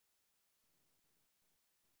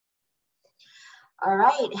All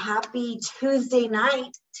right, happy Tuesday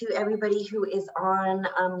night to everybody who is on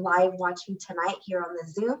live watching tonight here on the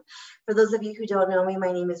Zoom. For those of you who don't know me,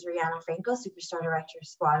 my name is Rihanna Franco, Superstar Director of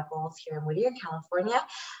Squad Goals here in Whittier, California.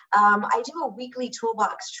 I do a weekly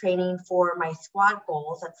toolbox training for my Squad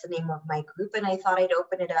Goals. That's the name of my group, and I thought I'd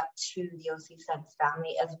open it up to the OC Sense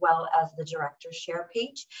family as well as the Director Share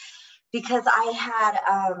page, because I had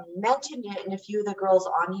mentioned it and a few of the girls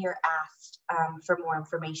on here asked for more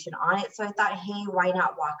information on it. So I thought, hey, why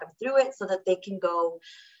not walk them through it so that they can go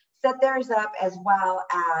set theirs up as well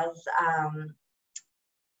as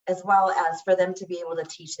for them to be able to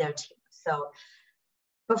teach their team. So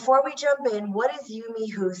before we jump in, what is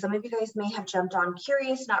YouMeWho? Some of you guys may have jumped on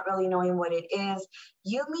curious, not really knowing what it is.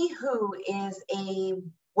 YouMeWho is a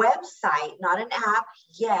website, not an app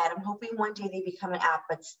yet. I'm hoping one day they become an app,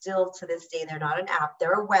 but still to this day, they're not an app.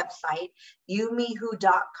 They're a website,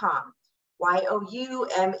 YouMeWho.com,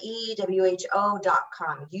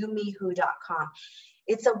 YouMeWho.com, YouMeWho.com.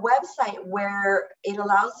 It's a website where it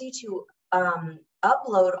allows you to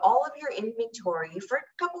upload all of your inventory for a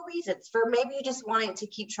couple reasons. For maybe you just wanted to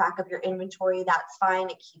keep track of your inventory, that's fine.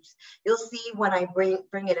 It keeps, you'll see when I bring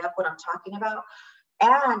it up what I'm talking about.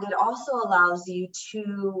 And it also allows you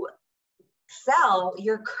to sell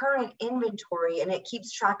your current inventory, and it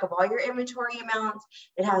keeps track of all your inventory amounts.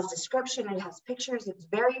 It has description, it has pictures. It's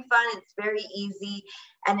very fun, it's very easy,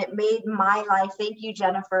 and it made my life, thank you,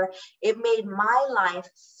 Jennifer, it made my life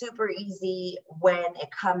super easy when it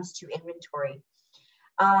comes to inventory.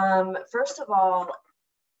 First of all,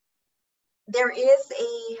 there is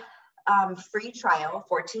a free trial,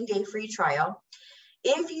 14-day free trial.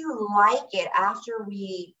 If you like it after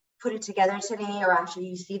we put it together today or after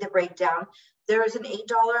you see the breakdown, there is an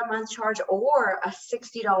 $8 a month charge or a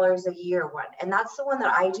 $60 a year one. And that's the one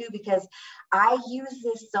that I do because I use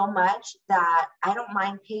this so much that I don't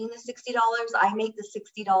mind paying the $60. I make the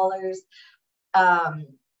 $60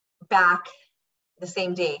 back the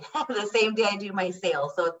same day, the same day I do my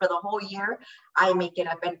sales. So for the whole year, I make it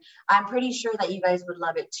up, and I'm pretty sure that you guys would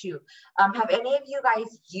love it too. Have any of you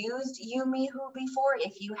guys used YouMeWho before?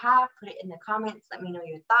 If you have, put it in the comments. Let me know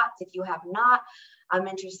your thoughts. If you have not, I'm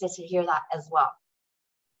interested to hear that as well.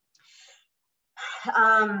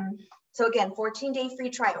 So again, 14-day free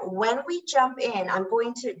trial. When we jump in, I'm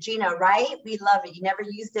going to, Gina, right? We love it. You never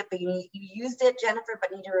used it, but you used it, Jennifer,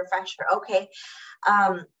 but need a refresher. Okay.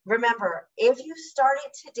 Remember, if you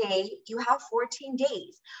started today, you have 14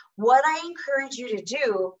 days. What I encourage you to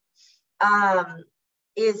do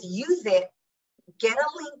is use it, get a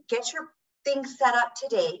link, get your thing set up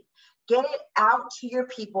today, get it out to your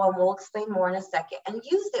people, and we'll explain more in a second, and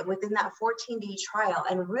use it within that 14-day trial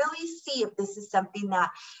and really see if this is something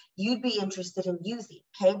that you'd be interested in using,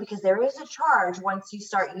 okay? Because there is a charge once you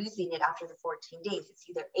start using it after the 14 days. It's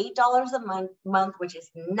either $8 a month, which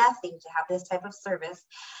is nothing to have this type of service,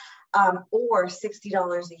 or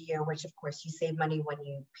 $60 a year, which of course you save money when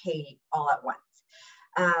you pay all at once.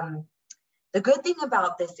 The good thing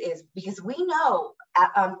about this is because we know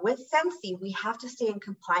with Sensi, we have to stay in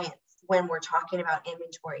compliance when we're talking about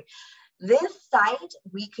inventory. This site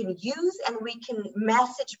we can use and we can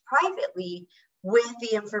message privately with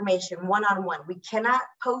the information one-on-one. We cannot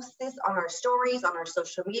post this on our stories, on our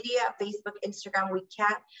social media, Facebook, Instagram. We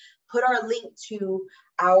can't put our link to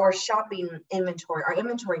our shopping inventory, our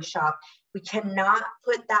inventory shop. We cannot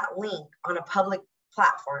put that link on a public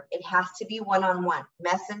platform. It has to be one-on-one.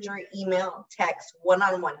 Messenger, email, text,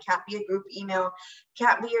 one-on-one. Can't be a group email,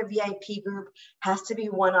 can't be your VIP group, has to be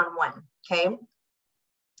one-on-one, okay?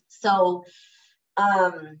 So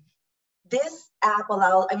this app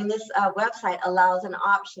allows, this website allows an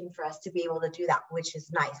option for us to be able to do that, which is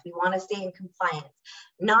nice. We want to stay in compliance,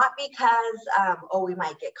 not because, we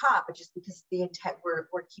might get caught, but just because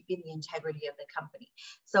we're keeping the integrity of the company.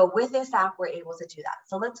 So with this app, we're able to do that.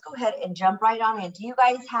 So let's go ahead and jump right on in. Do you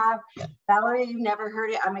guys have, Valerie, you've never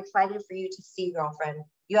heard it? I'm excited for you to see, girlfriend.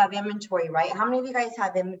 You have inventory, right? How many of you guys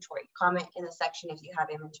have inventory? Comment in the section if you have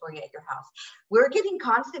inventory at your house. We're getting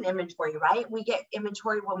constant inventory, right? We get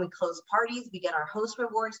inventory when we close parties, we get our host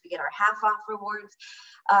rewards, we get our half off rewards.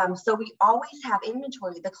 So we always have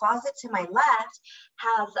inventory. The closet to my left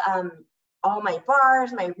has all my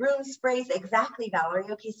bars, my room sprays. Exactly,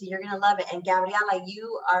 Valerie. Okay, so you're gonna love it. And Gabriela,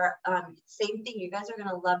 you are same thing. You guys are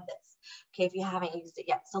gonna love this. Okay, if you haven't used it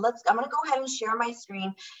yet. So I'm gonna go ahead and share my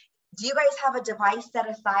screen. Do you guys have a device set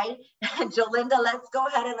aside? Jolinda, let's go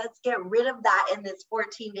ahead and let's get rid of that in this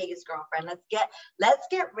 14 days, girlfriend. Let's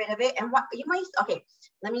get rid of it. And what you might, okay,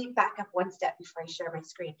 let me back up one step before I share my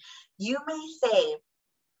screen. You may say,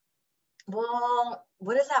 Well,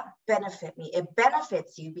 what does that benefit me? It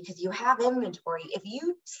benefits you because you have inventory. If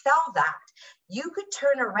you sell that, you could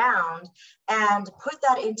turn around and put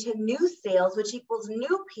that into new sales, which equals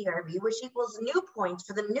new PRV, which equals new points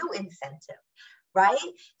for the new incentive, right?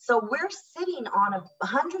 So we're sitting on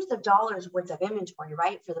hundreds of dollars worth of inventory,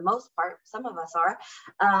 right? For the most part, some of us are,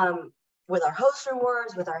 with our host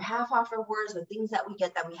rewards, with our half off rewards, with things that we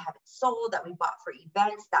get that we haven't sold, that we bought for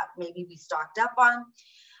events that maybe we stocked up on.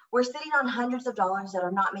 We're sitting on hundreds of dollars that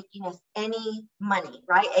are not making us any money,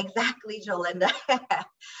 right? Exactly, Jolinda.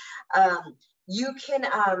 You can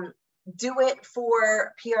do it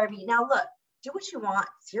for PRV. Now look, do what you want.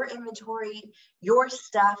 It's your inventory, your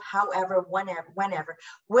stuff, however, whenever.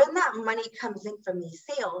 When that money comes in from these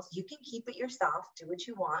sales, you can keep it yourself, do what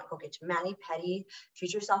you want, go get your mani-pedi,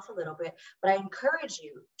 treat yourself a little bit, but I encourage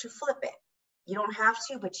you to flip it. You don't have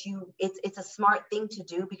to, but it's a smart thing to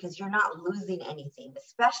do because you're not losing anything,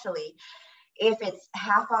 especially if it's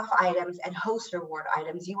half off items and host reward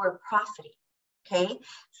items, you are profiting. Okay,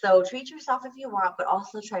 so treat yourself if you want, but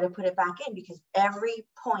also try to put it back in because every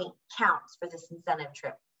point counts for this incentive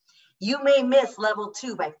trip. You may miss level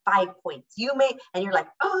 2 by 5 points. You may, and you're like,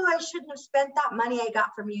 oh, I shouldn't have spent that money I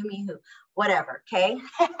got from YouMeWho, whatever, okay?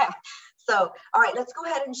 So, all right, let's go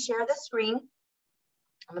ahead and share the screen.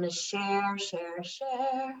 I'm gonna share.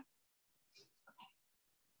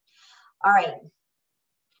 All right.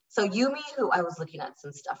 So YouMeWho, I was looking at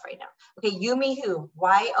some stuff right now. Okay, YouMeWho,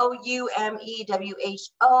 YOUMEWHO.com.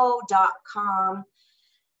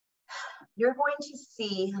 You're going to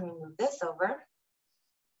see, let me move this over.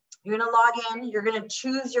 You're gonna log in, you're gonna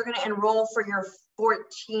choose, you're gonna enroll for your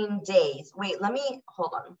 14 days. Wait, let me,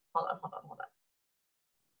 hold on.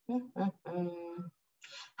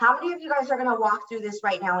 How many of you guys are gonna walk through this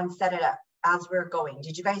right now and set it up as we're going?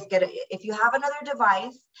 Did you guys get it? If you have another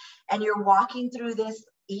device and you're walking through this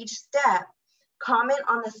each step, comment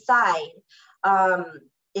on the side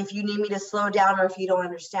if you need me to slow down or if you don't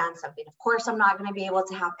understand something. Of course, I'm not going to be able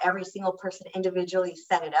to have every single person individually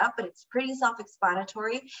set it up, but it's pretty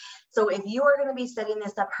self-explanatory. So if you are going to be setting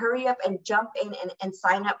this up, hurry up and jump in and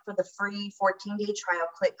sign up for the free 14-day trial.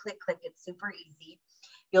 Click. It's super easy.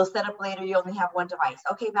 You'll set up later, you only have one device.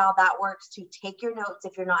 Okay, Val, that works too. Take your notes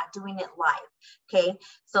if you're not doing it live, okay?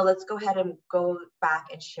 So let's go ahead and go back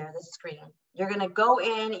and share the screen. You're gonna go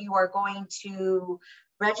in, you are going to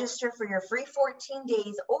register for your free 14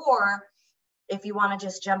 days, or if you wanna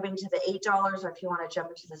just jump into the $8, or if you wanna jump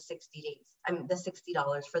into the 60 days, I mean the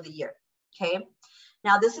 $60 for the year, okay?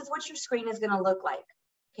 Now this is what your screen is gonna look like,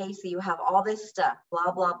 okay? So you have all this stuff,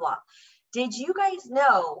 blah, blah, blah. Did you guys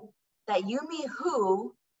know that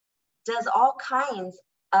YouMeWho does all kinds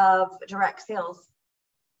of direct sales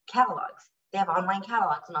catalogs? They have online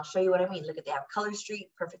catalogs, and I'll show you what I mean. Look at, they have Color Street,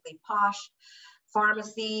 Perfectly Posh,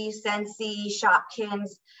 Pharmacy, Scentsy,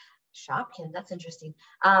 Shopkins, that's interesting.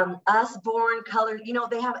 Usborne, Color, you know,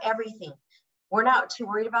 they have everything. We're not too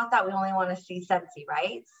worried about that. We only want to see Scentsy,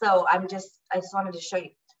 right? So I just wanted to show you.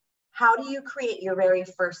 How do you create your very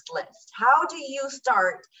first list? How do you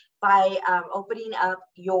start by opening up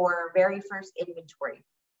your very first inventory?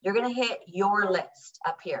 You're gonna hit your list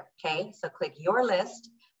up here, okay? So click your list.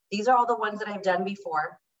 These are all the ones that I've done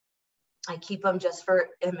before. I keep them just for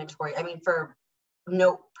inventory, for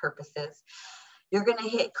note purposes. You're gonna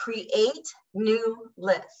hit create new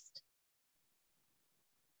list.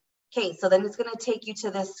 Okay, so then it's gonna take you to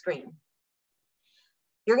this screen.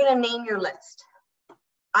 You're gonna name your list.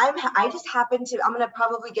 I just happen to, I'm gonna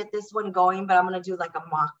probably get this one going, but I'm gonna do like a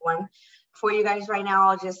mock one for you guys right now.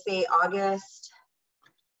 I'll just say August.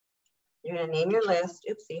 You're gonna name your list,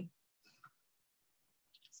 oopsie.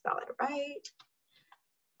 Spell it right.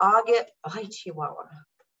 August, oh, Chihuahua,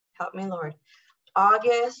 help me Lord.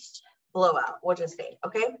 August blowout, we'll just say,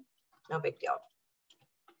 okay? No big deal.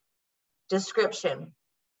 Description,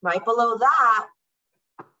 right below that,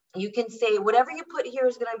 you can say whatever you put here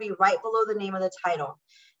is gonna be right below the name of the title.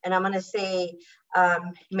 And I'm gonna say,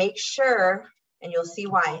 make sure, and you'll see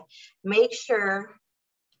why, make sure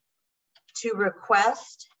to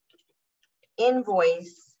request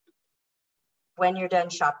invoice when you're done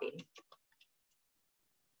shopping.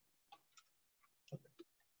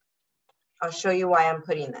 I'll show you why I'm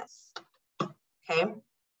putting this, okay?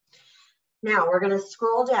 Now we're gonna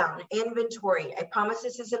scroll down, inventory. I promise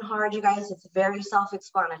this isn't hard, you guys, it's very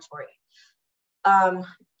self-explanatory.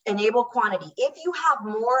 Enable quantity. If you have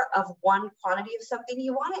more of one quantity of something,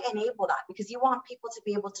 you wanna enable that because you want people to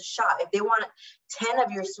be able to shop. If they want 10 of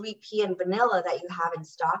your sweet pea and vanilla that you have in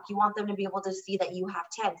stock, you want them to be able to see that you have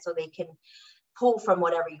 10 so they can pull from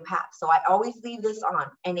whatever you have. So I always leave this on,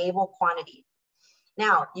 enable quantity.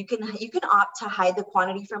 Now you can opt to hide the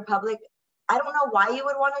quantity from public. I don't know why you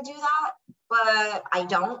would want to do that, but I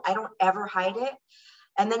don't ever hide it.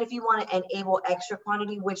 And then if you want to enable extra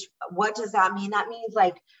quantity, what does that mean? That means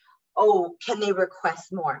like, oh, can they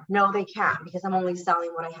request more? No, they can't, because I'm only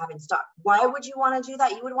selling what I have in stock. Why would you want to do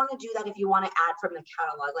that? You would want to do that if you want to add from the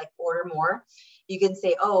catalog, like order more. You can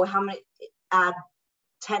say, oh, how many, add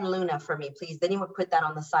 10 Luna for me, please. Then you would put that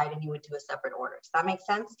on the side and you would do a separate order. Does that make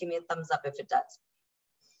sense? Give me a thumbs up if it does.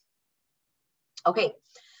 Okay,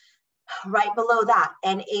 right below that,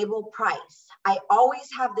 enable price. I always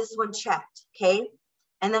have this one checked, okay?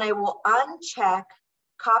 And then I will uncheck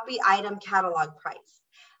copy item catalog price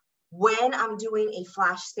when I'm doing a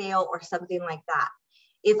flash sale or something like that.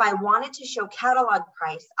 If I wanted to show catalog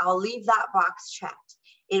price, I'll leave that box checked.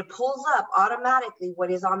 It pulls up automatically what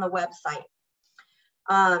is on the website.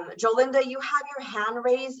 Jolinda, you have your hand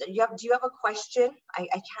raised. Do you have a question? I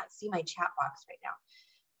can't see my chat box right now.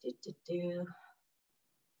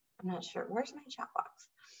 I'm not sure. Where's my chat box?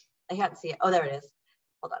 I can't see it. Oh, there it is.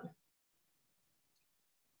 Hold on.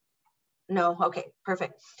 No, okay,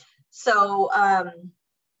 perfect. So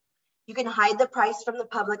you can hide the price from the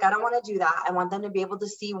public. I don't want to do that. I want them to be able to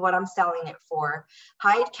see what I'm selling it for.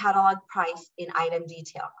 Hide catalog price in item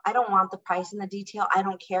detail. I don't want the price in the detail. I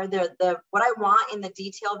don't care. What I want in the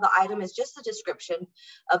detail of the item is just the description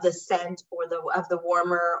of the scent or of the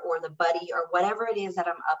warmer or the buddy or whatever it is that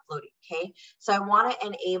I'm uploading, okay? So I want to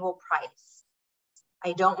enable price.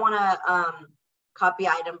 I don't want to copy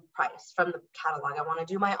item price from the catalog. I want to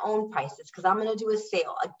do my own prices because I'm going to do a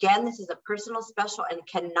sale. Again, this is a personal special and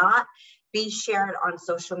cannot be shared on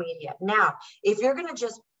social media. Now, if you're going to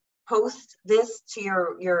just post this to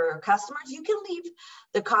your customers, you can leave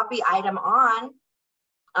the copy item on,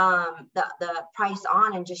 the price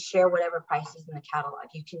on, and just share whatever price is in the catalog.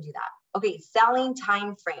 You can do that. Okay, selling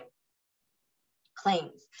time frame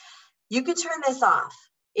claims. You could turn this off.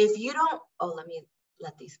 If you don't, let me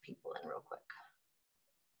let these people in real quick.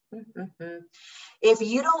 If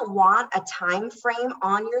you don't want a time frame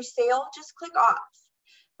on your sale, just click off.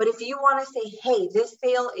 But if you want to say, hey, this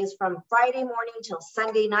sale is from Friday morning till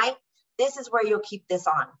Sunday night, this is where you'll keep this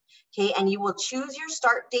on, okay? And you will choose your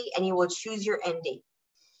start date and you will choose your end date.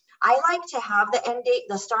 I like to have the end date,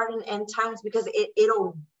 the start and end times, because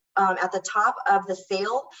it'll at the top of the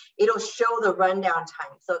sale, it'll show the rundown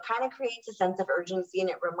time. So it kind of creates a sense of urgency and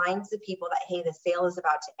it reminds the people that, hey, the sale is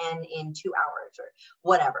about to end in 2 hours or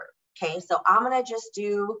whatever. Okay, so I'm gonna do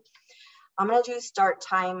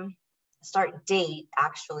start date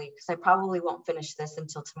actually, because I probably won't finish this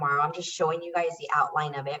until tomorrow. I'm just showing you guys the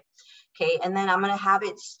outline of it. Okay, and then I'm gonna have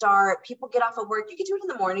it start, people get off of work, you can do it in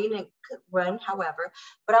the morning and it could run however,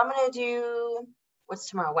 but I'm gonna do, what's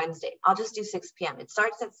tomorrow, Wednesday? I'll just do 6 p.m. It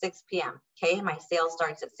starts at 6 p.m. Okay, my sale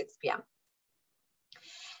starts at 6 p.m.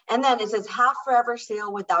 And then it says have forever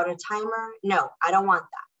sale without a timer. No, I don't want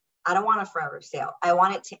that. I don't want a forever sale. I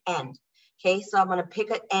want it to end. Okay, so I'm gonna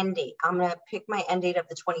pick an end date. I'm gonna pick my end date of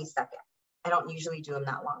the 22nd. I don't usually do them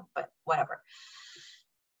that long, but whatever.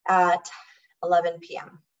 At 11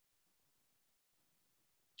 p.m.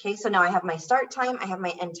 Okay, so now I have my start time, I have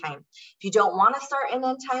my end time. If you don't want to start and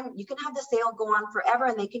end time, you can have the sale go on forever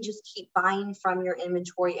and they can just keep buying from your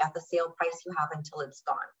inventory at the sale price you have until it's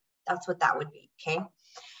gone. That's what that would be, okay?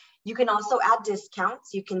 You can also add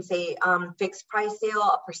discounts. You can say fixed price sale,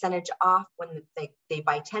 a percentage off when they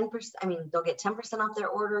buy 10%. I mean, they'll get 10% off their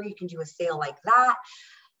order. You can do a sale like that.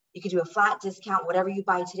 You could do a flat discount. Whatever you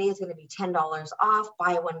buy today is going to be $10 off.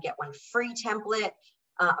 Buy one, get one free template.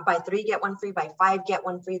 Buy 3, get 1 free, buy 5, get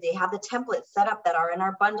 1 free. They have the templates set up that are in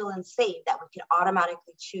our bundle and save that we can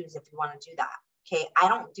automatically choose if you want to do that. Okay, I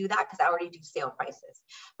don't do that because I already do sale prices,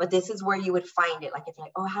 but this is where you would find it. Like if you're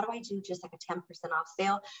like, oh, how do I do just like a 10% off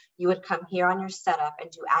sale? You would come here on your setup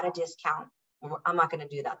and do add a discount. I'm not going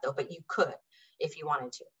to do that though, but you could if you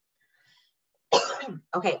wanted to.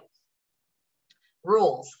 Okay.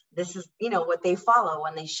 Rules. This is, what they follow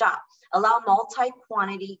when they shop. Allow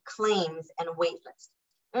multi-quantity claims and waitlist.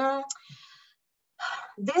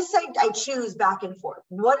 This I choose back and forth.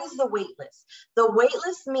 What is the waitlist? The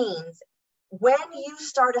waitlist means when you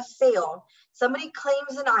start a sale, somebody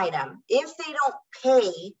claims an item. If they don't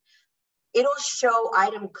pay, it'll show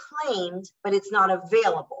item claimed, but it's not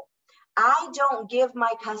available. I don't give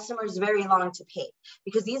my customers very long to pay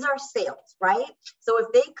because these are sales, right? So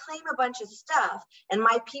if they claim a bunch of stuff and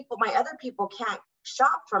my other people can't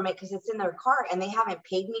shop from it because it's in their cart and they haven't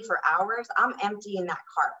paid me for hours, I'm emptying that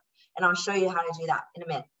cart. And I'll show you how to do that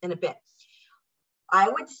in a bit. I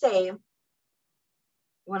would say, you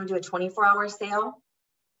want to do a 24-hour sale?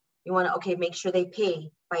 You want to, make sure they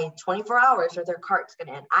pay by 24 hours or their cart's going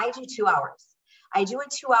to end. I do 2 hours. I do a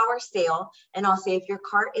 2-hour sale, and I'll say if your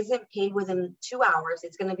cart isn't paid within 2 hours,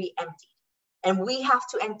 it's going to be emptied. And we have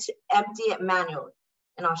to empty it manually.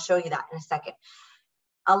 And I'll show you that in a second.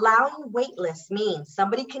 Allowing wait lists means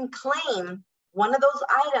somebody can claim one of those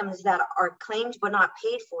items that are claimed but not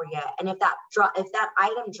paid for yet. And if that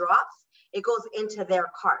item drops, it goes into their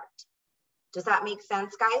cart. Does that make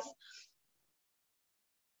sense, guys?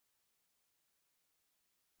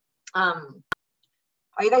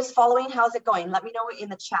 Are you guys following? How's it going? Let me know in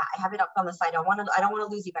the chat. I have it up on the side. I don't want to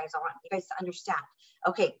lose you guys. I want you guys to understand.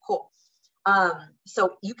 Okay, cool.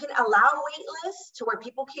 So you can allow wait lists to where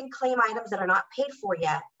people can claim items that are not paid for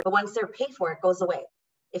yet, but once they're paid for, it goes away.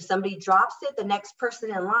 If somebody drops it, the next person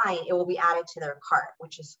in line, it will be added to their cart,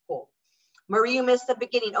 which is cool. Marie, you missed the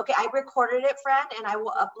beginning. Okay, I recorded it, friend, and I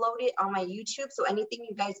will upload it on my YouTube. So anything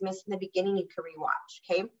you guys missed in the beginning, you can rewatch,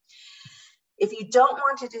 okay? If you don't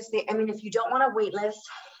want to just say, if you don't want a wait list,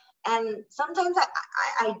 and sometimes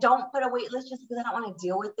I don't put a wait list just because I don't want to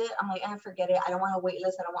deal with it. I'm like, forget it. I don't want a wait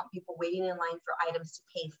list. I don't want people waiting in line for items to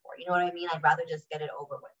pay for. You know what I mean? I'd rather just get it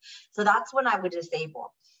over with. So that's when I would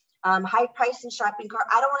disable. High price and shopping cart.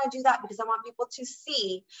 I don't want to do that because I want people to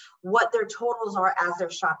see what their totals are as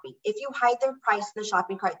they're shopping. If you hide their price in the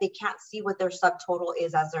shopping cart, they can't see what their subtotal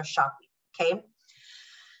is as they're shopping, okay?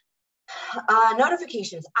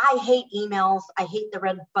 Notifications. I hate emails. I hate the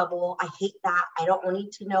red bubble. I hate that. I don't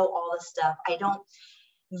need to know all this stuff.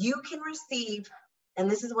 You can receive,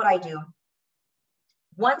 and this is what I do.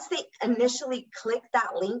 Once they initially click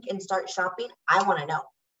that link and start shopping, I want to know.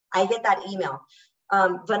 I get that email.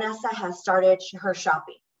 Vanessa has started her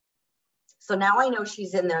shopping. So now I know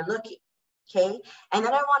she's in there looking, okay? And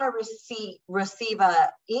then I want to receive a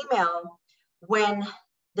email when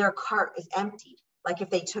their cart is emptied. Like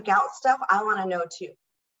if they took out stuff, I want to know too,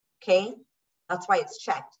 okay? That's why it's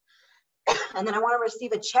checked. And then I want to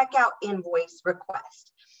receive a checkout invoice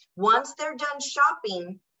request. Once they're done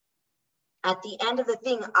shopping, at the end of the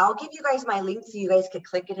thing, I'll give you guys my link so you guys could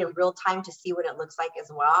click it in real time to see what it looks like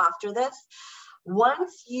as well after this.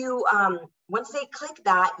 Once they click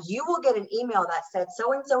that, you will get an email that said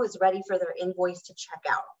so-and-so is ready for their invoice to check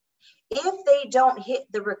out. If they don't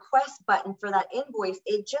hit the request button for that invoice,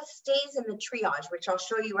 it just stays in the triage, which I'll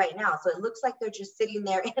show you right now. So it looks like they're just sitting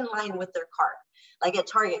there in line with their cart. Like at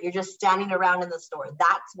Target, you're just standing around in the store.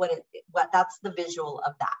 That's that's the visual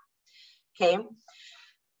of that, okay?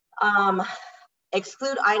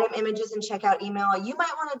 Exclude item images and checkout email. You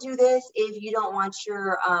might want to do this if you don't want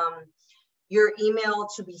your email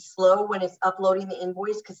to be slow when it's uploading the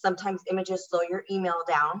invoice, because sometimes images slow your email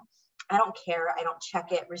down. I don't care. I don't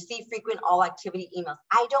check it. Receive frequent all activity emails.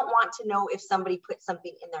 I don't want to know if somebody put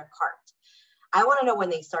something in their cart. I want to know when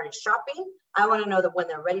they started shopping. I want to know that when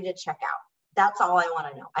they're ready to check out. That's all I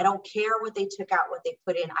want to know. I don't care what they took out, what they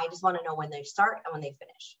put in. I just want to know when they start and when they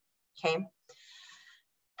finish. Okay.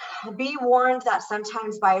 Be warned that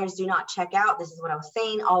sometimes buyers do not check out. This is what I was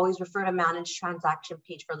saying. Always refer to manage transaction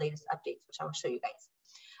page for latest updates, which I will show you guys.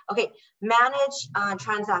 Okay, manage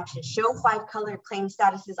transactions. Show 5 color claim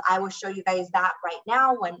statuses. I will show you guys that right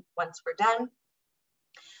now once we're done.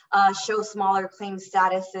 Show smaller claim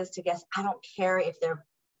statuses to guests. I don't care if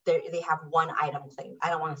they have 1 item claim. I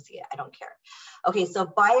don't want to see it. I don't care. Okay, so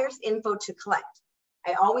buyer's info to collect.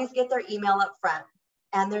 I always get their email up front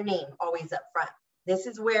and their name always up front. This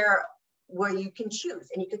is where you can choose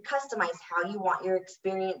and you can customize how you want your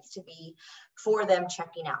experience to be for them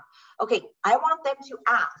checking out. Okay, I want them to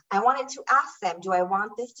ask. I wanted to ask them, do I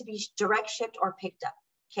want this to be direct shipped or picked up?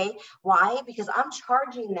 Okay, why? Because I'm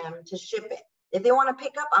charging them to ship it. If they want to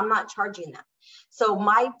pick up, I'm not charging them. So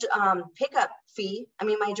my pickup fee,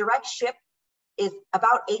 my direct ship is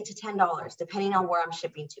about $8 to $10, depending on where I'm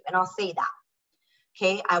shipping to. And I'll say that.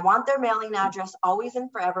 Okay, I want their mailing address always and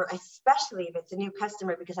forever, especially if it's a new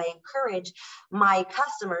customer, because I encourage my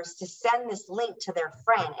customers to send this link to their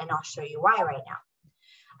friend, and I'll show you why right now.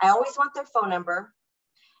 I always want their phone number.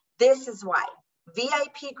 This is why.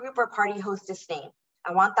 VIP group or party hostess name.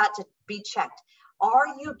 I want that to be checked. Are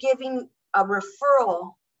you giving a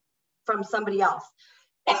referral from somebody else?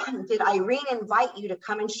 Did Irene invite you to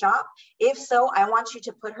come and shop? If so, I want you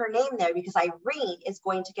to put her name there because Irene is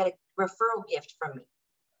going to get a referral gift from me,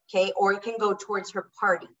 okay? Or it can go towards her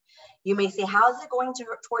party. You may say, how is it going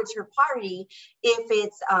towards her party if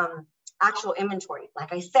it's actual inventory?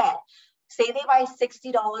 Like I said, say they buy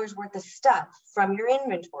 $60 worth of stuff from your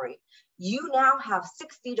inventory. You now have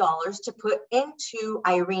 $60 to put into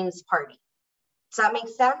Irene's party. Does that make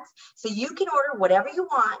sense? So you can order whatever you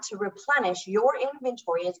want to replenish your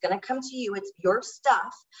inventory. It's going to come to you. It's your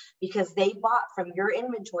stuff because they bought from your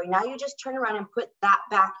inventory. Now you just turn around and put that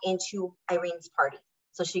back into Irene's party.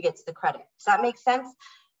 So she gets the credit. Does that make sense?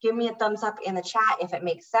 Give me a thumbs up in the chat if it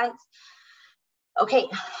makes sense. Okay,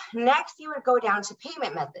 next you would go down to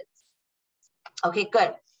payment methods. Okay,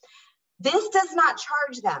 good. This does not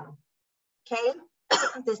charge them, okay?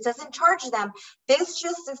 This doesn't charge them. This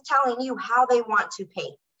just is telling you how they want to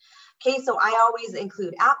pay. Okay, so I always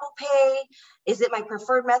include Apple Pay. Is it my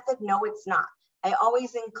preferred method? No, it's not. I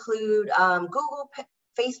always include Google Pay,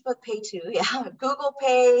 Facebook Pay too, yeah. Google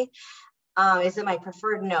Pay, is it my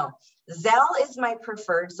preferred? No. Zelle is my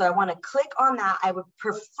preferred, so I want to click on that. I would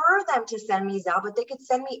prefer them to send me Zelle, but they could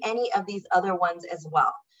send me any of these other ones as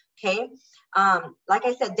well, okay? Like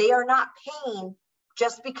I said, they are not paying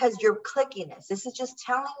just because you're clicking this. This is just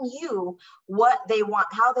telling you what they want,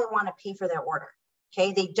 how they want to pay for their order,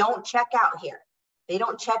 okay? They don't check out here. They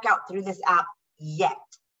don't check out through this app yet,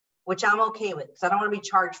 which I'm okay with because I don't want to be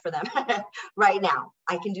charged for them right now.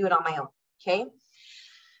 I can do it on my own, okay?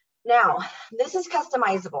 Now, this is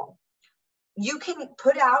customizable. You can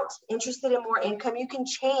put out interested in more income. You can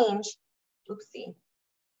change, oopsie,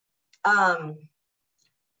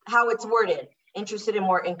 how it's worded, interested in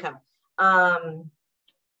more income.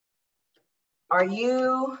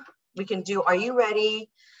 We can do, are you ready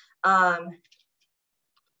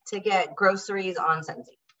to get groceries on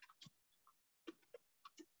Scentsy?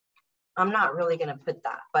 I'm not really gonna put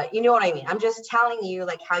that, but you know what I mean. I'm just telling you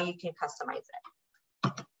like how you can customize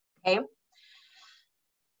it, okay?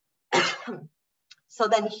 So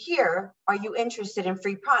then here, are you interested in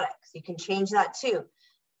free products? You can change that too.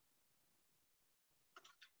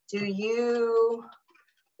 Do you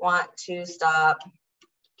want to stop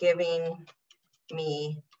giving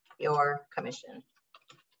me your commission?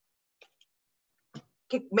 You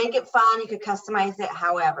could make it fun, you could customize it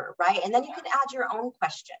however, right? And then you can add your own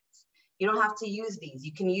questions. You don't have to use these.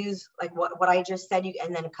 You can use like what I just said,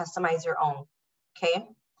 and then customize your own, okay?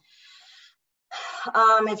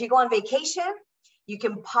 If you go on vacation, you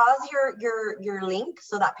can pause your link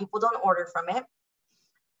so that people don't order from it.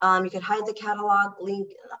 You can hide the catalog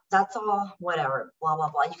link. That's all, whatever, blah,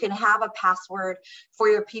 blah, blah. You can have a password for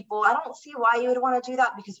your people. I don't see why you would want to do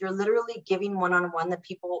that because you're literally giving one-on-one the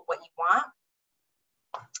people what you want.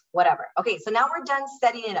 Whatever. Okay, so now we're done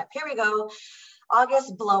setting it up. Here we go.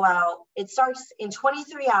 August blowout. It starts in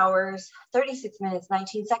 23 hours, 36 minutes,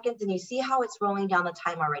 19 seconds, and you see how it's rolling down the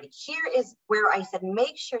time already. Here is where I said,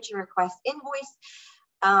 make sure to request invoice,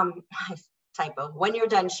 typo, when you're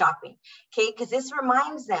done shopping, okay? Because this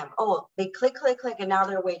reminds them, oh, they click, and now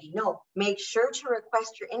they're waiting. No, make sure to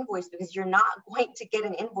request your invoice because you're not going to get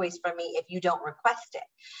an invoice from me if you don't request it.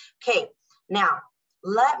 Okay, now,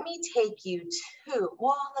 let me take you to,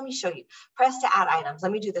 well, let me show you. Press to add items.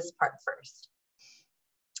 Let me do this part first.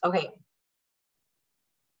 Okay.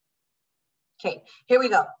 Okay, here we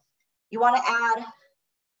go. You want to add,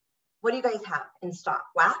 what do you guys have in stock?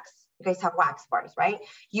 Wax? You guys have wax bars, right?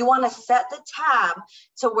 You want to set the tab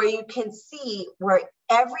to where you can see where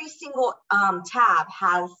every single tab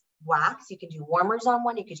has wax. You can do warmers on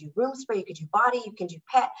one, you could do room spray, you could do body, you can do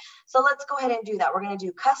pet. So let's go ahead and do that. We're going to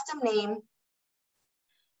do custom name.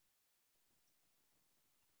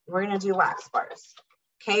 We're going to do wax bars,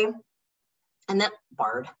 okay? And then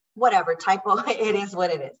barred, whatever, typo, it is what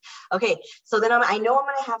it is. Okay, so then I know I'm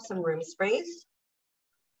going to have some room sprays.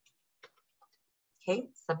 Okay,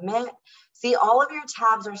 submit. See, all of your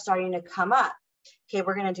tabs are starting to come up. Okay,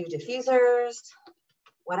 we're going to do diffusers,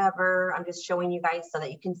 whatever. I'm just showing you guys so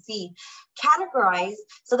that you can see, categorize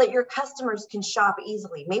so that your customers can shop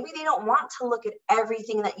easily. Maybe they don't want to look at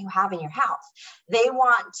everything that you have in your house. They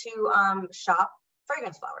want to shop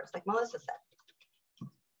fragrance flowers, like Melissa said.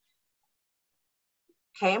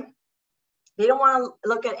 Okay, they don't want to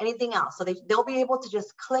look at anything else. So they'll be able to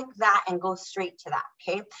just click that and go straight to that,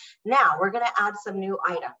 okay? Now we're gonna add some new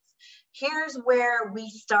items. Here's where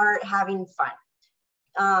we start having fun.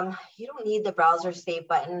 You don't need the browser save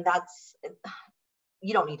button.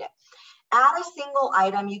 You don't need it. Add a single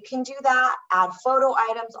item, you can do that. Add photo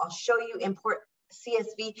items, I'll show you. Import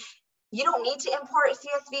CSV. You don't need to import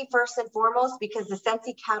CSV first and foremost because the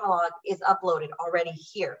Scentsy catalog is uploaded already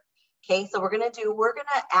here. Okay, so we're gonna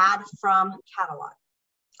add from catalog.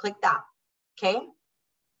 Click that, okay?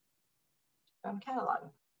 From catalog.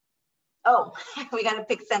 Oh, we gotta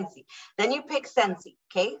pick Scentsy. Then you pick Scentsy,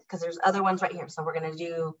 okay? Because there's other ones right here. So we're gonna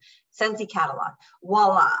do Scentsy catalog.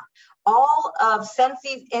 Voila. All of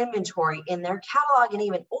Scentsy's inventory in their catalog and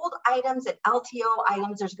even old items and LTO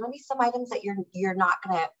items, there's gonna be some items that you're not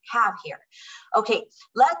gonna have here. Okay,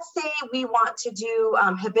 let's say we want to do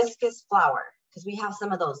hibiscus flower, because we have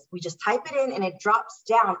some of those. We just type it in and it drops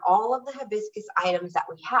down all of the hibiscus items that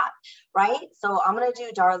we have, right? So I'm gonna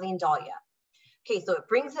do Darlene Dahlia. Okay, so it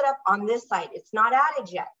brings it up on this side. It's not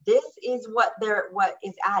added yet. This is what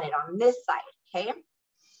is added on this side, okay?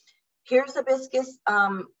 Here's the hibiscus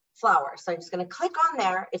flower. So I'm just gonna click on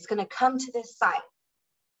there. It's gonna come to this side,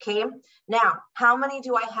 okay? Now, how many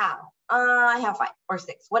do I have? I have 5 or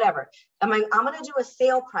 6, whatever. I'm gonna do a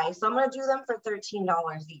sale price. So I'm gonna do them for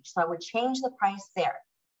 $13 each. So I would change the price there.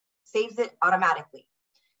 Saves it automatically,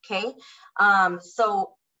 okay?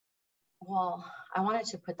 Well, I wanted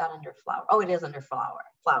to put that under flower. Oh, it is under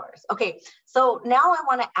flowers. Okay, so now I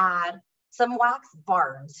want to add some wax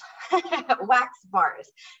bars, wax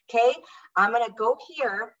bars. Okay, I'm going to go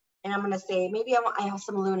here and I'm going to say, maybe I have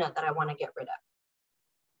some Luna that I want to get rid of.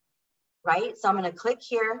 Right, so I'm going to click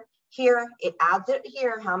here, it adds it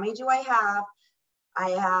here. How many do I have?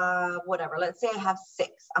 I have whatever, let's say I have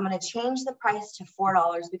 6. I'm going to change the price to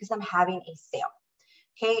 $4 because I'm having a sale.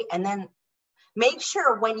 Okay, and then make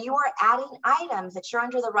sure when you are adding items that you're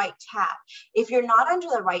under the right tab. If you're not under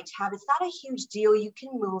the right tab, it's not a huge deal. You can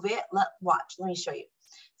move it. Watch, let me show you.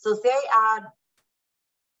 So say I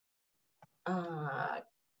add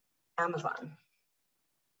Amazon,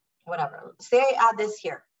 whatever. Say I add this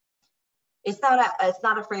here. It's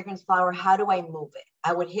not a fragrance flower. How do I move it?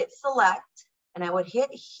 I would hit select and I would hit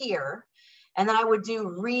here and then I would do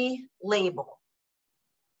relabel.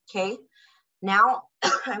 Okay. Now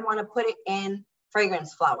I want to put it in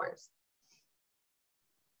fragrance flowers.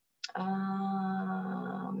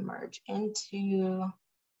 Merge into,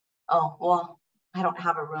 oh, well, I don't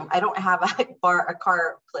have a room. I don't have a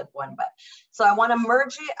car clip one, but so I want to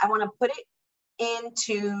merge it. I want to put it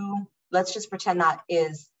into, let's just pretend that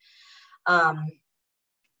is the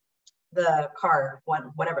car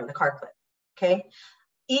one, whatever, the car clip. Okay.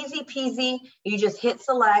 Easy peasy. You just hit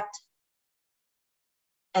select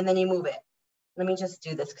and then you move it. Let me just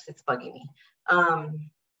do this because it's bugging me.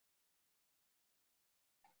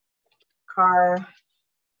 Car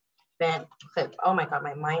vent clip. Oh my God,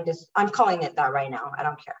 my mind is, I'm calling it that right now. I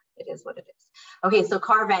don't care. It is what it is. Okay, so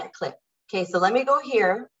car vent clip. Okay, so let me go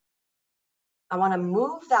here. I want to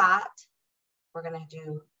move that. We're going to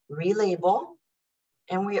do relabel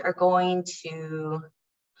and we are going to,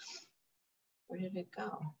 where did it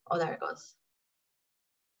go? Oh, there it goes.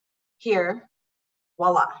 Here,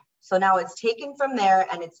 voila. So now it's taken from there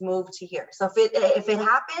and it's moved to here. So if it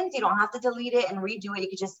happens, you don't have to delete it and redo it. You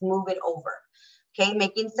can just move it over. Okay,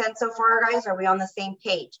 making sense so far, guys? Are we on the same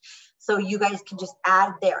page? So you guys can just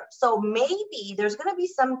add there. So maybe there's going to be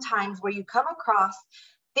some times where you come across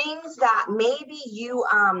things that maybe you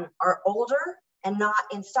are older and not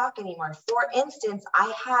in stock anymore. For instance,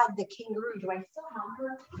 I had the kangaroo. Do I still have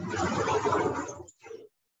her?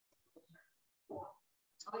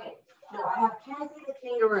 Okay. No, I have Kenzie the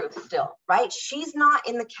kangaroo still, right? She's not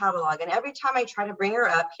in the catalog. And every time I try to bring her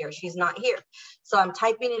up here, she's not here. So I'm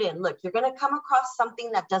typing it in. Look, you're going to come across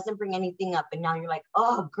something that doesn't bring anything up. And now you're like,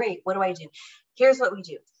 oh, great. What do I do? Here's what we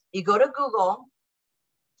do. You go to Google,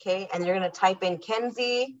 okay, and you're going to type in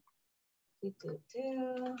Kenzie,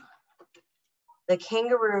 the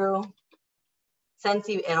kangaroo,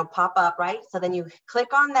 Sensi, it'll pop up, right? So then you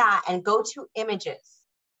click on that and go to images,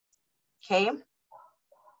 okay?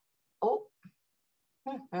 Oh,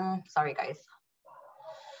 sorry guys.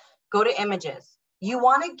 Go to images. You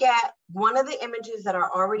want to get one of the images that are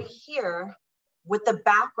already here with the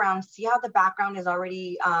background. See how the background is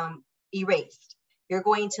already erased. You're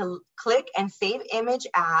going to click and save image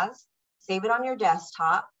as, save it on your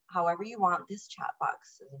desktop, however you want. This chat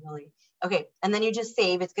box is really, okay. And then you just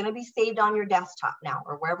save, it's going to be saved on your desktop now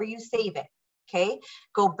or wherever you save it. Okay.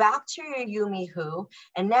 Go back to your YouMeWho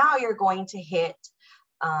and now you're going to hit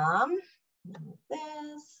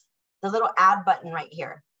the little add button right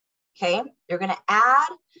here. Okay, you're going to add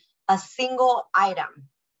a single item.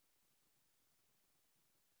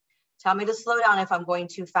 Tell me to slow down if I'm going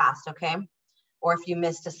too fast, okay? Or if you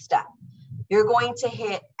missed a step. You're going to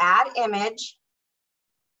hit add image.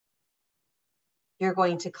 You're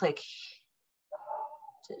going to click,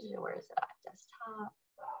 where is it at? Desktop.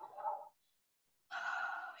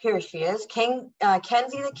 Here she is, Kenzie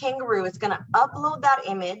the kangaroo. It's going to upload that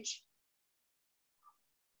image.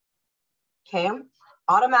 Okay,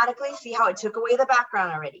 automatically, see how it took away the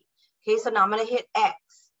background already. Okay, so now I'm going to hit X,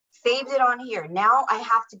 saved it on here. Now I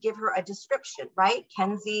have to give her a description, right?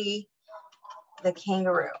 Kenzie the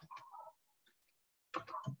kangaroo.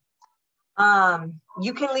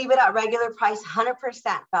 You can leave it at regular price,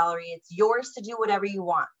 100%, Valerie. It's yours to do whatever you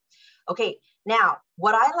want. Okay, now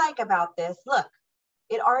what I like about this, look,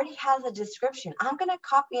 it already has a description. I'm going to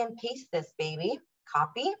copy and paste this, baby.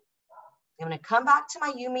 Copy. I'm going to come back to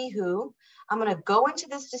my YouMeWho. I'm going to go into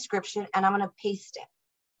this description and I'm going to paste it.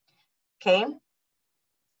 Okay.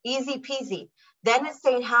 Easy peasy. Then it's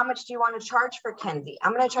saying, how much do you want to charge for Kenzie?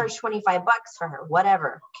 I'm going to charge 25 bucks for her,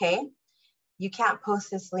 whatever. Okay. You can't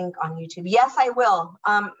post this link on YouTube. Yes, I will.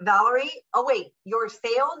 Valerie, oh wait, your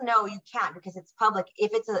sale? No, you can't because it's public.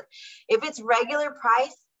 If it's regular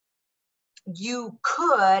price, you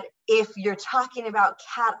could, if you're talking about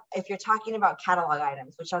catalog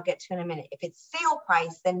items, which I'll get to in a minute. If it's sale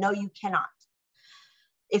price, then no, you cannot.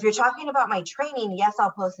 If you're talking about my training, yes,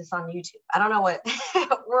 I'll post this on YouTube. I don't know what,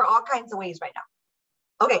 we're all kinds of ways right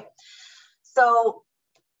now. Okay, so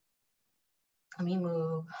let me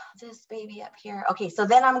move this baby up here. Okay, so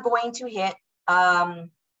then I'm going to hit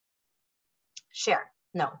share.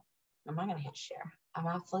 No, I'm not gonna hit share. I'm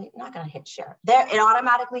absolutely not gonna hit share. There, it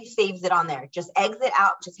automatically saves it on there. Just exit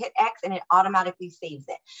out, just hit X and it automatically saves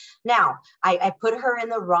it. Now, I put her in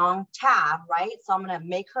the wrong tab, right? So I'm gonna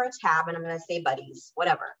make her a tab and I'm gonna say buddies,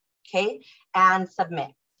 whatever, okay? And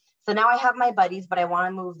submit. So now I have my buddies, but I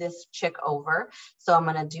wanna move this chick over. So I'm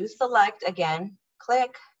gonna do select again,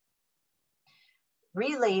 click,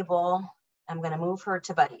 relabel. I'm gonna move her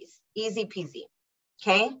to buddies, easy peasy,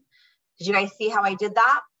 okay? Did you guys see how I did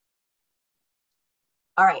that?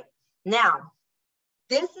 All right, now,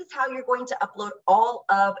 this is how you're going to upload all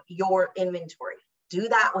of your inventory. Do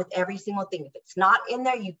that with every single thing. If it's not in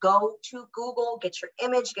there, you go to Google, get your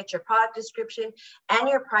image, get your product description and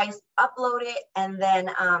your price, upload it, and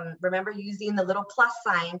then remember using the little plus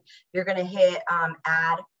sign, you're gonna hit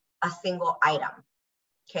add a single item,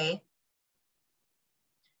 okay?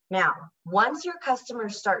 Now, once your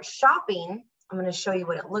customers start shopping, I'm gonna show you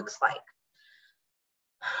what it looks like.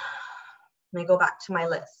 Let me go back to my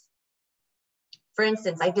list. For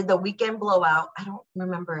instance, I did the weekend blowout. I don't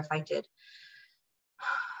remember if I did.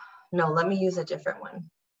 No, let me use a different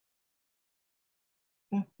one.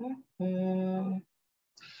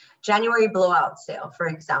 January blowout sale, for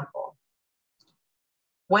example.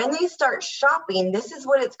 When they start shopping, this is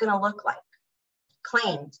what it's gonna look like.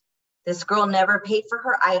 Claimed. This girl never paid for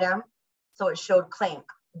her item, so it showed claim.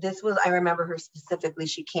 This was, I remember her specifically,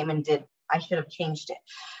 she came and did, I should have changed it.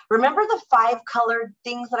 Remember the 5 colored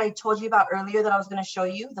things that I told you about earlier that I was gonna show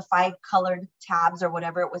you? The 5 colored tabs or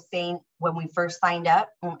whatever it was saying when we first signed up.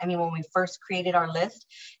 I mean, when we first created our list,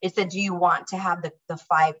 it said, do you want to have the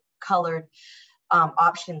 5 colored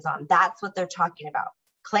options on? That's what they're talking about.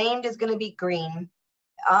 Claimed is gonna be green.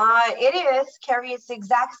 It is, Carrie, it's the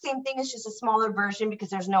exact same thing. It's just a smaller version because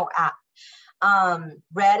there's no app.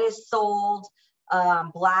 Red is sold.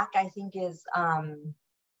 Black, I think, is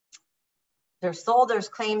there's sold, there's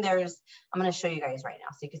claimed, there's, I'm going to show you guys right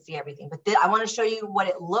now so you can see everything. But I want to show you what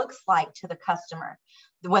it looks like to the customer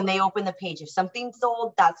when they open the page. If something's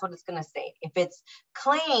sold, that's what it's going to say. If it's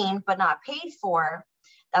claimed but not paid for,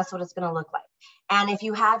 that's what it's going to look like. And if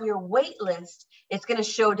you have your wait list, it's going to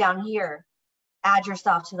show down here, add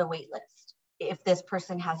yourself to the wait list if this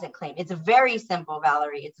person hasn't claimed. It's very simple,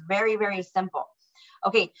 Valerie. It's very, very simple.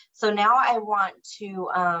 Okay, so now I want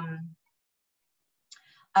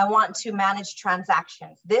to manage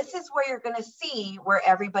transactions. This is where you're going to see where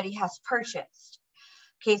everybody has purchased.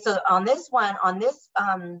 Okay, so on this one, on this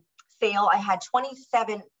sale, I had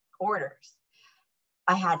 27 orders.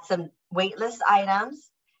 I had some wait list items,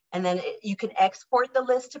 and then you can export the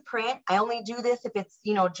list to print. I only do this if it's,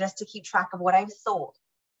 you know, just to keep track of what I've sold.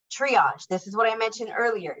 Triage, this is what I mentioned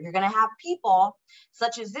earlier. You're going to have people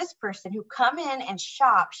such as this person who come in and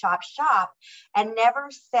shop, and never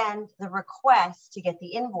send the request to get the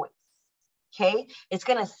invoice. Okay, it's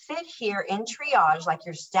going to sit here in triage like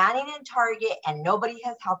you're standing in Target and nobody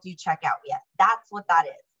has helped you check out yet. That's what that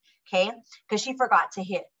is. Okay, because she forgot to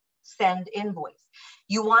hit send invoice.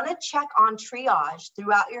 You want to check on triage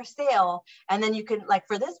throughout your sale, and then you can, like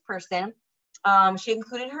for this person, she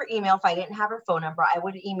included her email. If I didn't have her phone number, I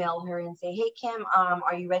would email her and say, hey, Kim,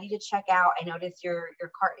 are you ready to check out? I noticed your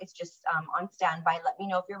cart is just on standby. Let me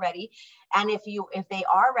know if you're ready. And if they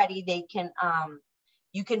are ready, they can,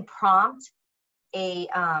 you can prompt a,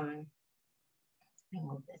 let me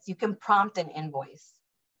move this. You can prompt an invoice.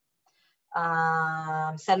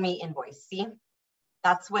 Send me invoice, see?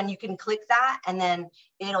 That's when you can click that, and then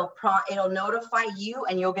it'll notify you,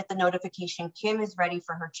 and you'll get the notification, Kim is ready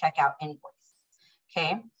for her checkout invoice.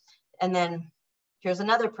 Okay, and then here's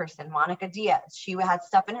another person, Monica Diaz. She had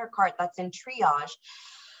stuff in her cart that's in triage,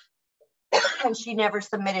 and she never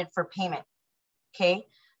submitted for payment. Okay,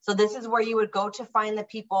 so this is where you would go to find the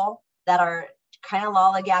people that are kind of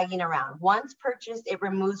lollygagging around. Once purchased, it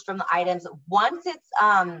removes from the items. Once it's,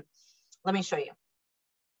 let me show you.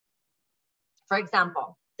 For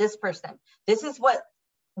example, this person, this is what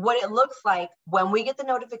it looks like when we get the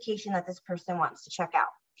notification that this person wants to check out.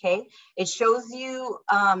 Okay, it shows you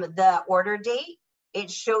the order date, It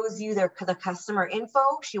shows you the customer info.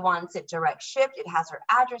 She wants it direct shipped. It has her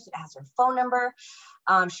address. It has her phone number.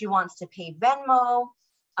 She wants to pay Venmo.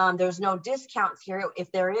 There's no discounts here.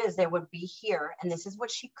 If there is, there would be here. And this is what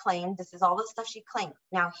she claimed. This is all the stuff she claimed.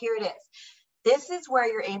 Now here it is. This is where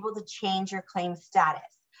you're able to change your claim status.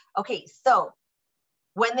 Okay, so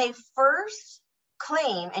when they first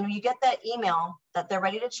claim and you get that email that they're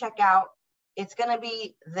ready to check out, it's going to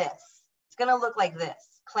be this. It's going to look like this,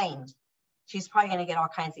 claimed. She's probably going to get all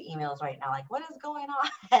kinds of emails right now. Like, what is going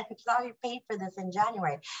on? She's already paid for this in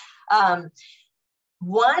January.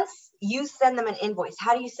 Once you send them an invoice,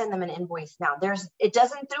 how do you send them an invoice now? It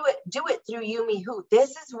doesn't do it through YouMeWho. This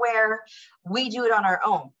is where we do it on our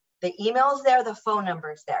own. The email's there, the phone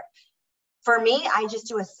number's there. For me, I just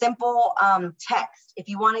do a simple text. If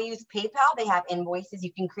you want to use PayPal, they have invoices.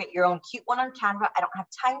 You can create your own cute one on Canva. I don't have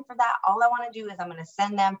time for that. All I want to do is I'm going to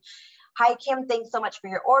send them, hi, Kim, thanks so much for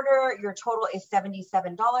your order. Your total is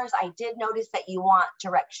 $77. I did notice that you want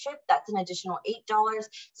direct ship. That's an additional $8.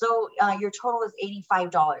 So your total is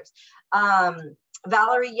 $85.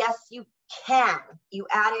 Valerie, yes, you can. You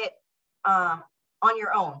add it on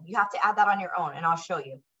your own. You have to add that on your own, and I'll show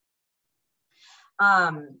you.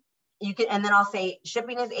 You can, and then I'll say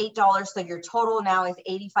shipping is $8. So your total now is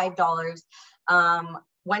 $85.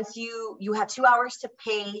 Once you have 2 hours to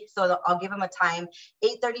pay, so I'll give them a time.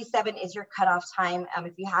 8:37 is your cutoff time.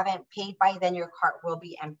 If you haven't paid by then, your cart will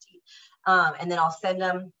be empty. And then I'll send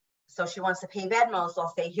them. So she wants to pay Venmo. So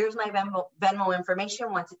I'll say, here's my Venmo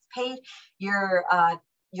information. Once it's paid, your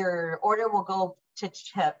order will go to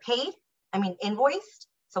paid. I mean, invoiced.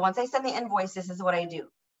 So once I send the invoice, this is what I do.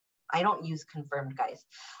 I don't use confirmed, guys.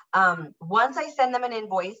 Once I send them an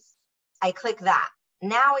invoice, I click that.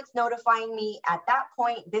 Now it's notifying me at that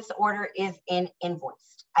point, this order is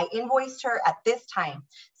invoiced. I invoiced her at this time.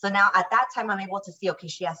 So now at that time, I'm able to see, okay,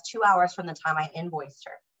 she has 2 hours from the time I invoiced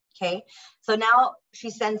her. Okay. So now she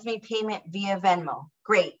sends me payment via Venmo.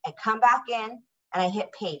 Great. I come back in and I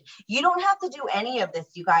hit paid. You don't have to do any of this,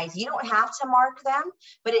 you guys. You don't have to mark them,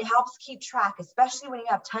 but it helps keep track, especially when you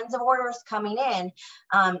have tons of orders coming in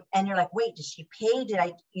and you're like, wait, did she pay?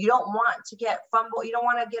 You don't want to get fumble. You don't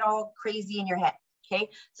want to get all crazy in your head. Okay.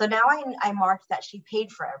 So now I marked that she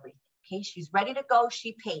paid for everything. Okay. She's ready to go.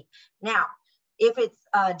 She paid. Now, if it's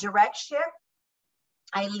direct ship,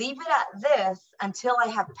 I leave it at this until I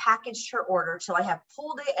have packaged her order, till I have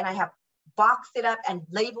pulled it and I have boxed it up and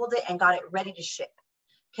labeled it and got it ready to ship.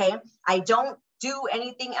 Okay. I don't do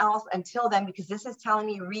anything else until then, because this is telling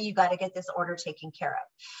me, you got to get this order taken care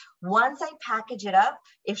of. Once I package it up,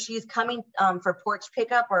 if she's coming for porch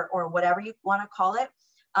pickup or whatever you want to call it,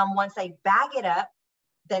 once I bag it up,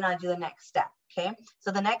 then I do the next step. Okay.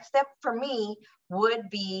 So the next step for me would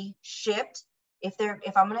be shipped. If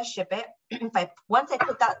I'm going to ship it, once I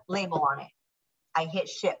put that label on it, I hit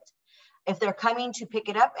shipped. If they're coming to pick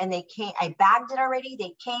it up and they came, I bagged it already,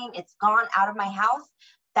 they came, it's gone out of my house,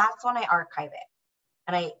 that's when I archive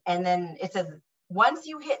it. And then it says, once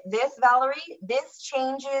you hit this, Valerie, this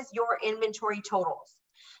changes your inventory totals.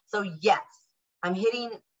 So yes, I'm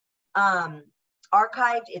hitting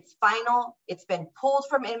archived, it's final, it's been pulled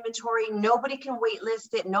from inventory, nobody can wait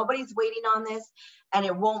list it, nobody's waiting on this, and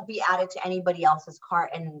it won't be added to anybody else's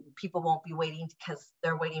cart, and people won't be waiting because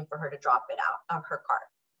they're waiting for her to drop it out of her cart.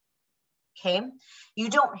 Okay, you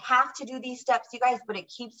don't have to do these steps, you guys, but it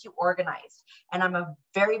keeps you organized. And I'm a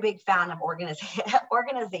very big fan of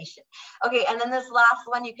organization. Okay, and then this last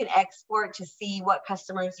one, you can export to see what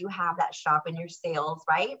customers you have that shop in your sales,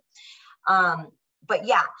 right? But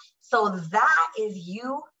yeah, so that is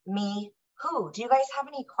YouMeWho. Do you guys have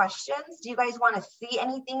any questions? Do you guys want to see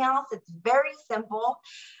anything else? It's very simple.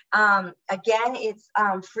 Again, it's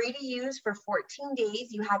free to use for 14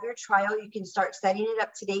 days. You have your trial. You can start setting it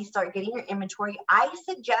up today, start getting your inventory. I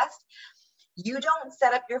suggest you don't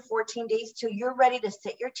set up your 14 days till you're ready to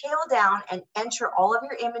sit your tail down and enter all of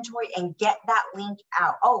your inventory and get that link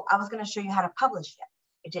out. Oh, I was going to show you how to publish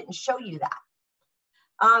it. It didn't show you that.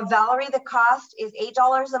 Valerie, the cost is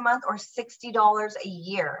 $8 a month or $60 a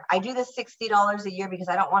year. I do the $60 a year because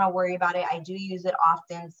I don't want to worry about it. I do use it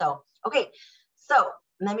often. So, okay. So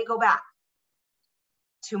let me go back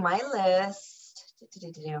to my list.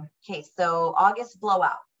 Okay. So August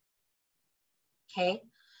blowout. Okay.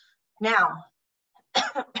 Now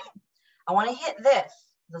I want to hit this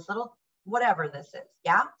little, whatever this is.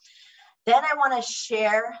 Yeah. Then I want to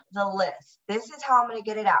share the list. This is how I'm going to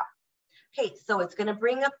get it out. Okay, so it's going to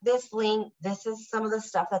bring up this link. This is some of the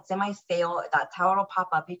stuff that's in my sale. That's how it'll pop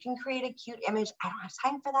up. You can create a cute image. I don't have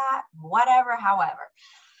time for that. Whatever, however.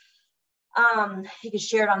 You can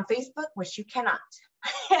share it on Facebook, which you cannot.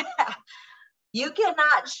 You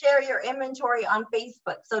cannot share your inventory on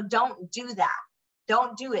Facebook. So don't do that.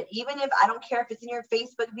 Don't do it. Even if, I don't care if it's in your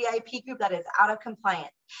Facebook VIP group, that is out of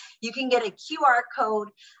compliance. You can get a QR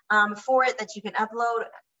code for it that you can upload.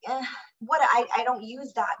 I don't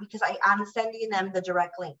use that because I'm sending them the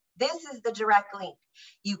direct link. This is the direct link.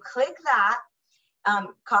 You click that,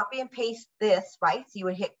 copy and paste this, right? So you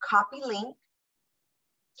would hit copy link,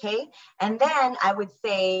 okay? And then I would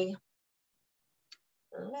say,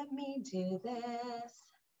 let me do this.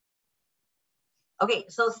 Okay,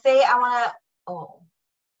 so say I want to, oh,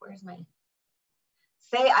 where's my,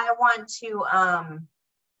 say I want to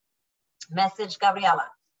message Gabriela,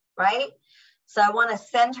 right? So I want to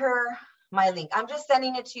send her my link. I'm just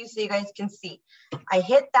sending it to you so you guys can see. I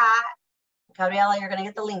hit that. Gabriela, you're going to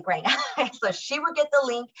get the link right now. So she will get the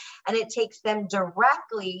link and it takes them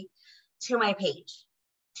directly to my page,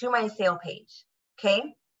 to my sale page,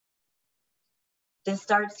 okay? This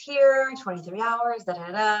starts here, 23 hours, da,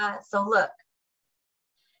 da, da. So look,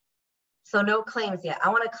 so no claims yet. I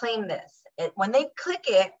want to claim this. When they click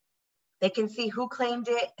it, they can see who claimed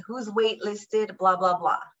it, who's waitlisted, blah, blah,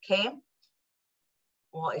 blah, okay?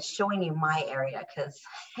 Well, it's showing you my area because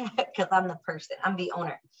I'm the person, I'm the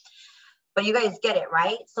owner. But you guys get it,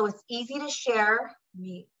 right? So it's easy to share.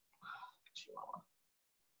 Let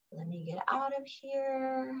me get out of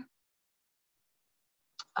here.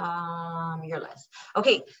 Your list.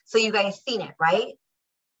 Okay, so you guys seen it, right?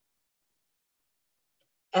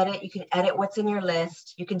 Edit, you can edit what's in your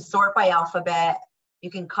list. You can sort by alphabet. You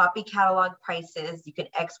can copy catalog prices. You can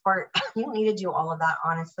export. You don't need to do all of that,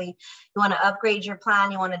 honestly. You want to upgrade your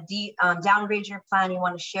plan. You want to downgrade your plan. You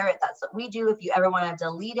want to share it. That's what we do. If you ever want to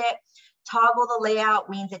delete it, toggle the layout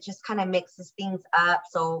means it just kind of mixes things up.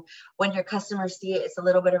 So when your customers see it, it's a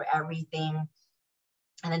little bit of everything.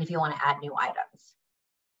 And then if you want to add new items.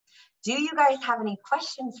 Do you guys have any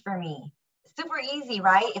questions for me? Super easy,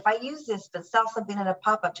 right? If I use this but sell something in a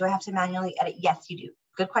pop-up, do I have to manually edit? Yes, you do.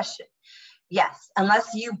 Good question. Yes,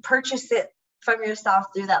 unless you purchase it from yourself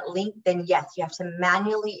through that link, then yes, you have to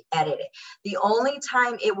manually edit it. The only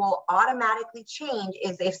time it will automatically change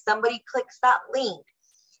is if somebody clicks that link,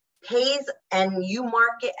 pays, and you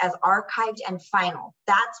mark it as archived and final.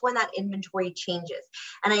 That's when that inventory changes.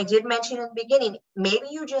 And I did mention in the beginning, maybe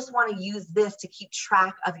you just want to use this to keep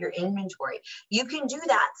track of your inventory. You can do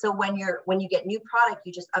that. So when you get new product,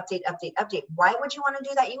 you just update, update, update. Why would you want to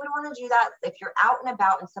do that? You would want to do that if you're out and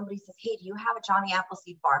about and somebody says, hey, do you have a Johnny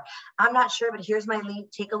Appleseed bar? I'm not sure, but here's my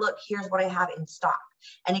link. Take a look. Here's what I have in stock.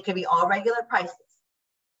 And it could be all regular prices.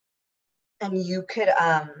 And you could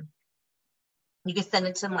send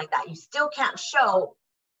it to them like that. You still can't show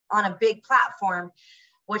on a big platform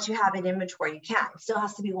what you have in inventory. You can't. It still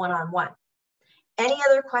has to be one-on-one. Any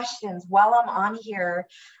other questions while I'm on here?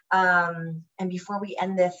 And before we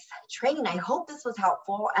end this training, I hope this was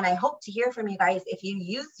helpful. And I hope to hear from you guys if you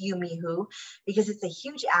use YouMeWho, because it's a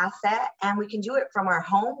huge asset and we can do it from our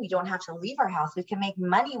home. We don't have to leave our house. We can make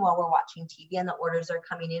money while we're watching TV and the orders are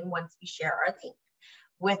coming in once we share our link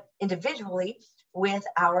individually with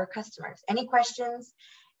our customers. Any questions,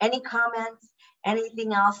 any comments,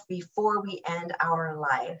 anything else before we end our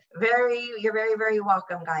live? You're very, very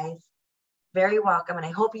welcome, guys. Very welcome. And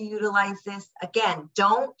I hope you utilize this. Again,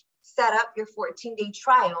 don't set up your 14-day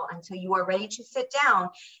trial until you are ready to sit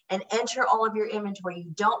down and enter all of your inventory.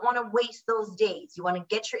 You don't want to waste those days. You want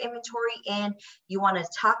to get your inventory in. You want to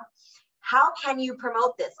talk. How can you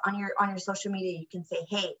promote this on your social media? You can say,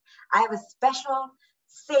 hey, I have a special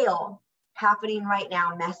sale happening right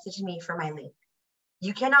now. Message me for my link.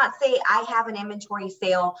 You cannot say I have an inventory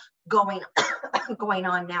sale going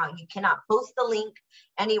on now. You cannot post the link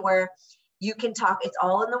anywhere. You can talk. It's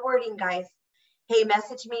all in the wording, guys. Hey,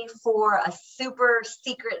 message me for a super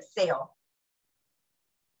secret sale.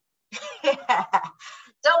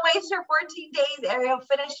 Don't waste your 14 days, Ariel.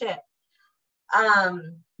 Finish it.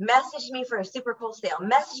 Message me for a super cool sale.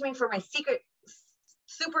 Message me for my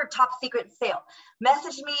super top secret sale.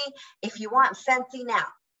 Message me if you want Scentsy now.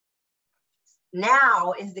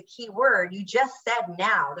 Now is the key word. You just said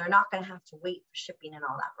now. They're not going to have to wait for shipping and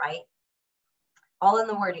all that, right? All in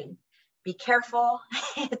the wording. Be careful.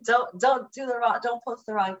 Don't post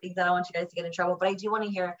the wrong things. I don't want you guys to get in trouble, but I do want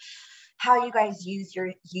to hear how you guys use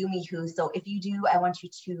your YouMeWho. So if you do, I want you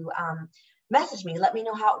to message me. Let me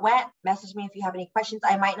know how it went. Message me if you have any questions.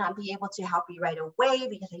 I might not be able to help you right away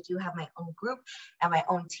because I do have my own group and my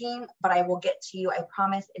own team, but I will get to you, I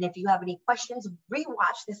promise. And if you have any questions,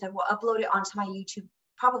 rewatch this. I will upload it onto my YouTube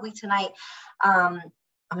probably tonight. I'm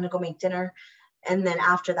going to go make dinner. And then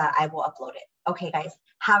after that, I will upload it. Okay, guys,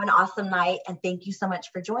 have an awesome night. And thank you so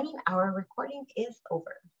much for joining. Our recording is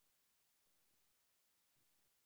over.